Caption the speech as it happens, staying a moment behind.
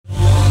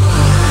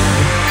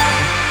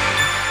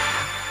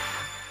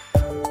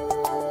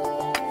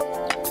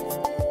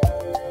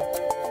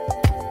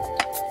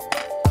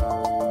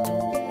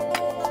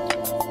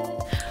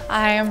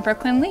I am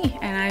Brooklyn Lee,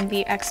 and I'm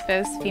the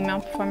XBIZ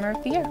Female Performer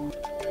of the Year.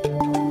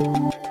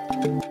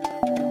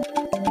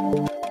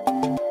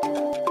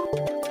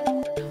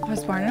 I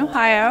was born in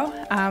Ohio,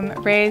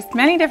 raised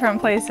many different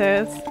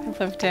places. I've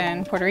lived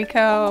in Puerto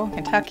Rico,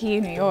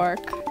 Kentucky, New York,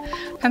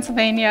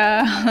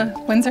 Pennsylvania,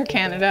 Windsor,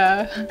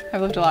 Canada.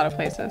 I've lived a lot of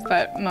places,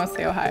 but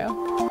mostly Ohio.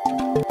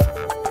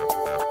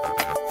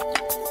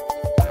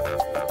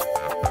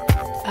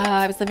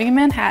 I was living in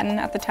Manhattan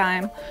at the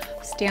time. I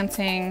was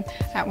dancing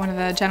at one of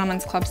the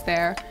gentlemen's clubs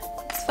there.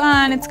 It's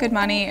fun, it's good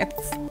money, it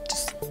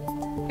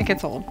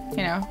gets old,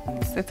 you know?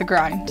 It's a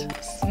grind,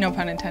 no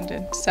pun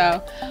intended.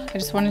 So I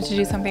just wanted to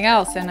do something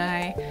else, and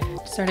I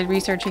started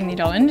researching the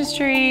adult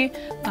industry.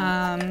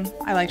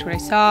 I liked what I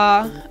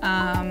saw,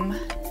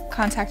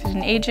 contacted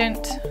an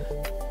agent,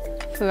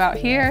 flew out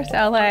here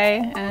to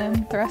LA,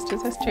 and the rest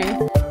is history.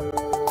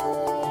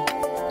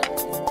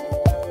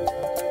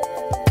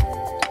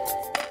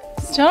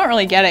 Still don't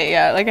really get it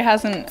yet. Like, it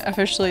hasn't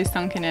officially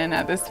sunken in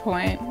at this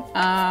point.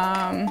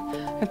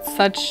 It's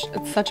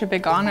such a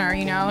big honor,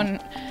 you know, and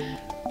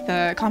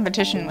the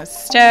competition was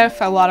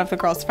stiff. A lot of the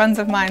girls' friends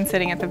of mine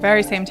sitting at the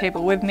very same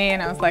table with me,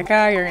 and I was like,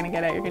 oh, you're gonna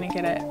get it, you're gonna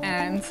get it.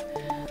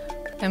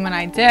 And when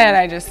I did,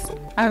 I was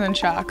in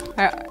shock.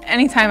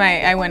 Anytime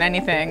I win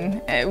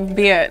anything,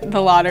 be it the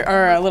lottery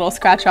or a little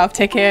scratch-off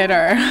ticket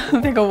or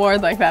a big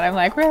award like that, I'm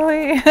like,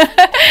 really?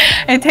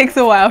 It takes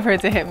a while for it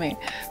to hit me.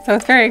 So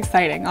it's very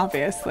exciting,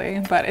 obviously,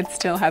 but it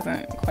still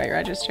hasn't quite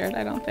registered,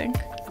 I don't think.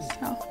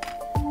 So.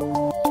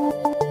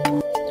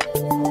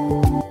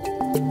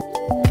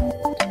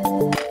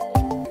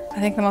 I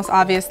think the most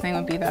obvious thing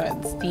would be that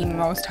it's the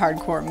most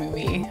hardcore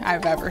movie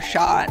I've ever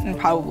shot and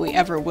probably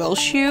ever will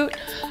shoot.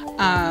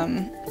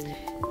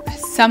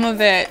 Some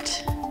of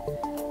it,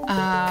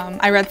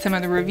 I read some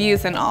of the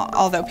reviews, and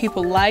although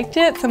people liked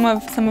it, some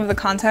of the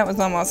content was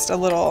almost a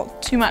little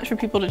too much for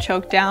people to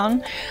choke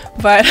down.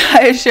 But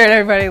I assured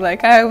everybody,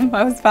 like, I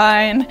was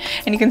fine,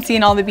 and you can see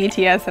in all the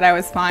BTS that I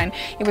was fine.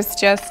 It was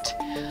just,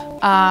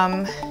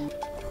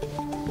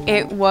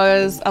 it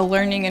was a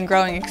learning and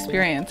growing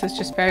experience. It's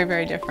just very,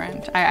 very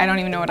different. I don't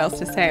even know what else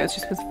to say. It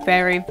was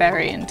very,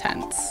 very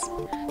intense.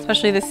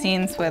 Especially the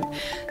scenes with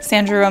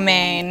Sandra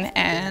Romaine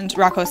and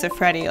Rocco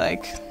Siffredi,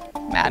 like,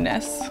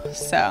 madness.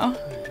 So,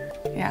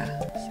 yeah.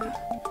 So.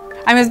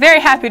 I was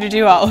very happy to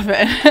do all of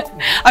it.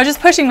 I was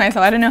just pushing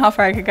myself. I didn't know how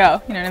far I could go,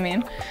 you know what I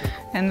mean?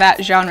 And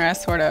that genre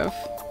sort of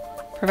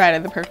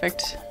provided the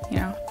perfect, you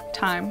know,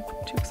 time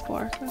to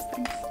explore those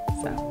things.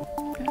 So,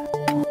 yeah.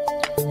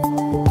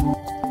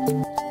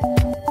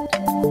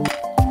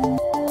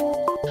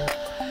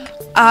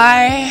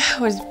 I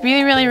was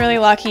really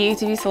lucky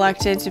to be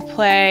selected to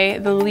play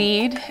the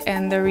lead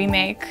in the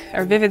remake,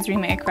 or Vivid's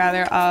remake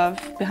rather, of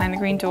Behind the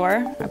Green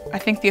Door. I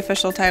think the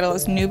official title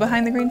is New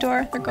Behind the Green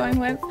Door they're going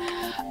with.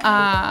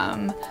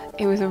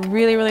 It was a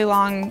really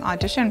long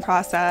audition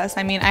process.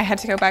 I mean, I had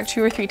to go back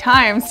 2 or 3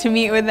 times to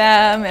meet with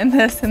them and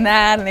this and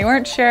that, and they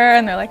weren't sure,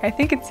 and they're like, I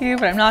think it's you,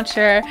 but I'm not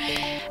sure.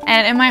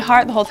 And in my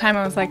heart the whole time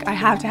I was like, I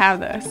have to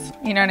have this,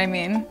 you know what I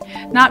mean?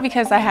 Not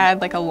because I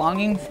had like a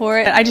longing for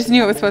it, I just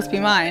knew it was supposed to be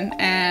mine.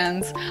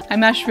 And I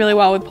meshed really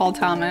well with Paul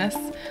Thomas.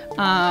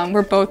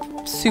 We're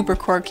both super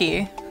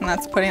quirky, and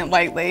that's putting it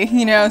lightly,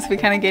 you know, so we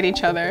kind of get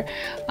each other.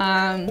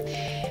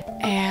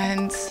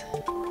 And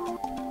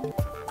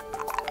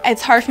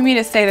it's hard for me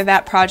to say that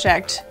that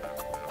project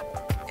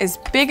is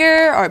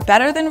bigger or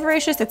better than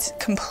Voracious. It's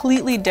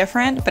completely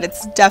different, but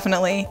it's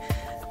definitely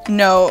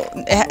no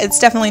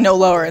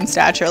lower in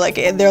stature. Like,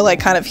 they're like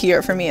kind of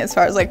here for me as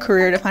far as like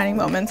career defining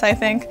moments, I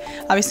think.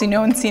 Obviously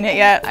no one's seen it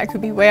yet. I could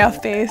be way off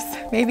base.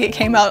 Maybe it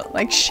came out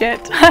like shit.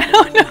 I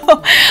don't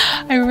know.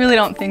 I really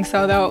don't think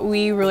so, though.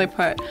 We really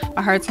put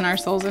our hearts and our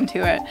souls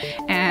into it.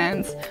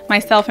 And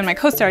myself and my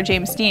co-star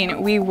James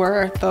Dean, we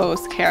were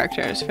those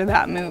characters for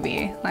that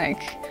movie.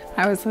 Like,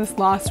 I was this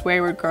lost,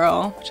 wayward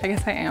girl, which I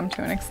guess I am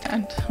to an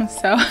extent.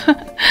 So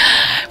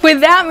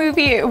with that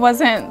movie, it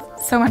wasn't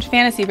so much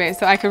fantasy-based,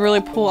 so I could really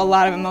pull a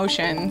lot of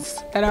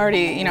emotions that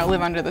already, you know,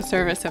 live under the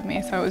surface of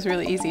me. So it was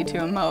really easy to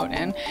emote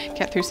and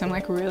get through some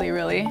like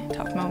really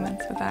tough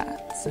moments with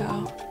that. So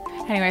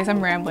anyways,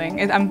 I'm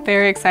rambling. I'm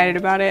very excited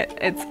about it.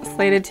 It's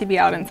slated to be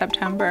out in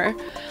September.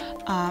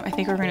 I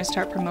think we're going to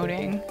start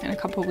promoting in a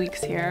couple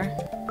weeks here.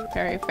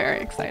 Very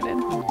excited.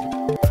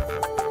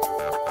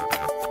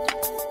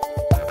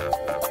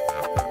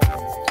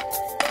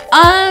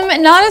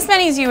 Not as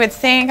many as you would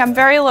think. I'm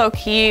very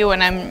low-key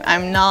when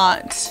I'm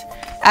not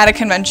at a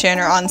convention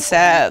or on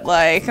set.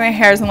 Like, my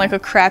hair's in like a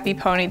crappy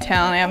ponytail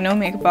and I have no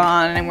makeup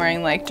on and I'm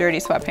wearing like dirty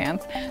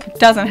sweatpants. It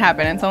doesn't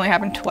happen. It's only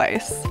happened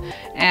twice.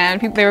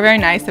 And they were very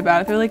nice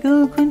about it. They were like,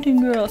 oh,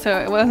 Clinton girl. So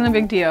it wasn't a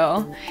big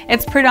deal.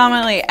 It's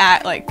predominantly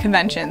at like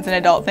conventions and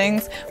adult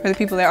things where the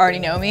people that already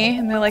know me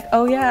and they're like,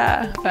 oh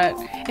yeah, but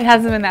it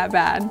hasn't been that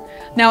bad.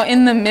 Now,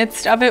 in the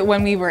midst of it,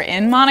 when we were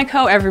in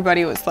Monaco,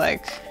 everybody was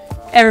like,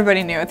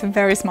 everybody knew. It's a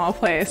very small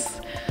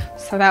place.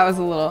 So that was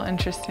a little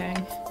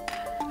interesting.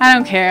 I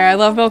don't care. I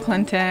love Bill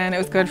Clinton. It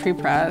was good free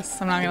press.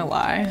 I'm not gonna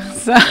lie.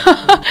 So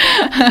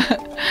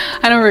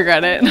I don't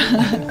regret it.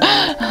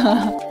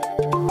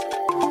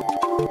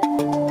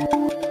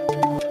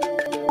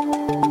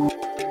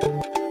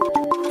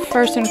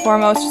 first and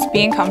foremost just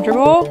being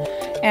comfortable,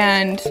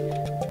 and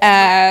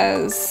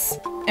as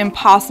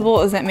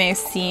impossible as it may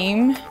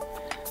seem,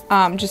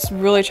 just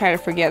really try to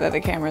forget that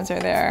the cameras are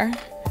there.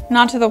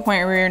 Not to the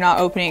point where you're not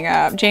opening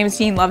up. James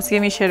Dean loves to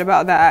give me shit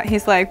about that.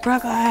 He's like,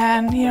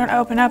 Brooklyn, you don't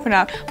open up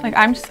enough. I'm like,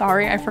 I'm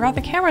sorry, I forgot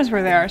the cameras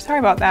were there. Sorry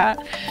about that.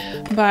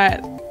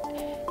 But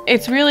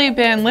it's really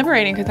been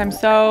liberating because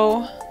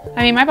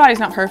I mean, my body's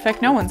not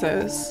perfect, no one's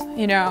is,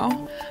 you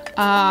know?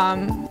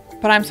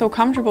 But I'm so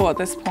comfortable at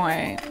this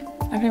point.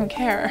 I don't even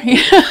care.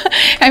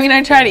 I mean,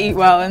 I try to eat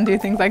well and do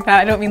things like that.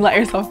 I don't mean let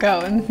yourself go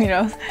and, you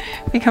know,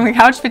 become a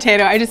couch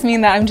potato. I just mean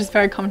that I'm just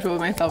very comfortable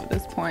with myself at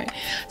this point.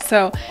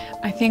 So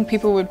I think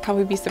people would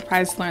probably be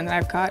surprised to learn that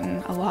I've gotten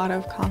a lot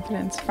of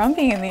confidence from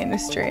being in the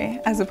industry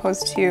as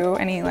opposed to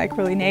any like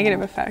really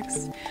negative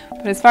effects.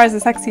 But as far as the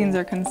sex scenes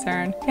are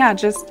concerned, yeah,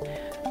 just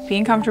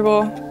being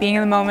comfortable, being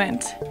in the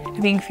moment,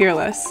 and being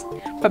fearless,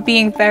 but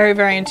being very,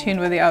 very in tune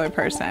with the other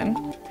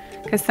person.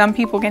 Because some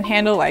people can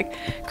handle like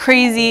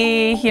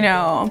crazy, you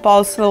know,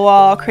 balls to the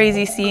wall,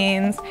 crazy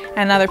scenes,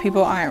 and other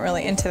people aren't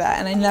really into that.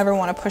 And I never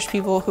want to push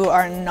people who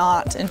are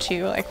not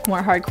into like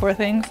more hardcore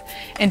things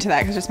into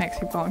that because it just makes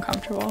people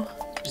uncomfortable.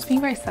 Just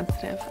being very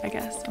sensitive, I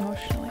guess,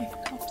 emotionally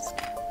helps.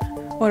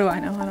 What do I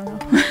know? I don't know.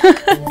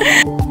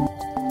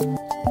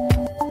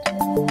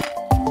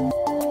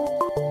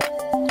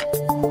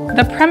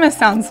 The premise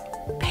sounds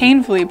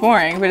painfully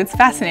boring, but it's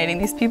fascinating.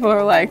 These people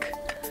are like,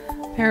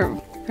 they're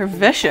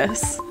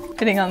vicious.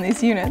 Hitting on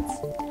these units.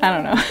 I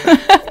don't know.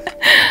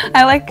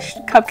 I like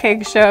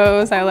cupcake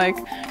shows, I like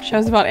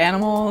shows about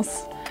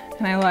animals,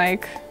 and I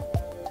like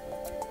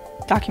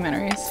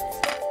documentaries.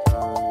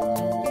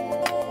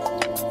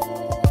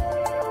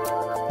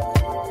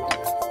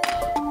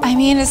 I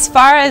mean, as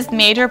far as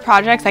major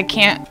projects, I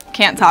can't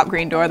top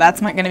Green Door. That's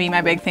going to be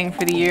my big thing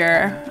for the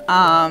year.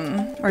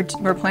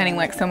 We're planning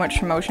like so much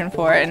promotion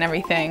for it and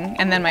everything.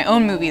 And then my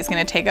own movie is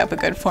going to take up a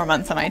good 4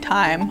 months of my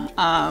time.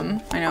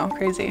 I know,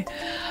 crazy.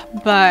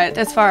 But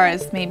as far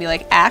as maybe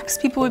like acts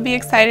people would be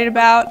excited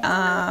about,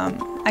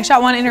 I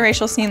shot one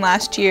interracial scene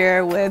last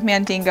year with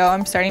Mandingo.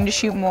 I'm starting to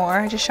shoot more.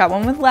 I just shot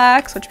one with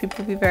Lex, which people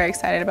will be very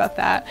excited about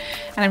that.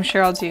 And I'm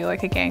sure I'll do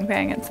like a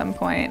gangbang at some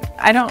point.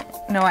 I don't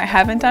know, I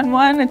haven't done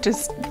one. It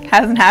just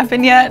hasn't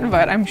happened yet,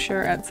 but I'm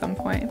sure at some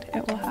point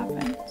it will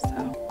happen, so.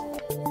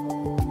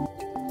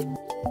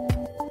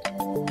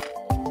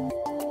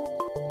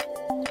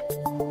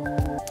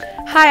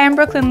 Hi, I'm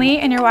Brooklyn Lee,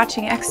 and you're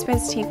watching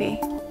XBIZ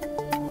TV.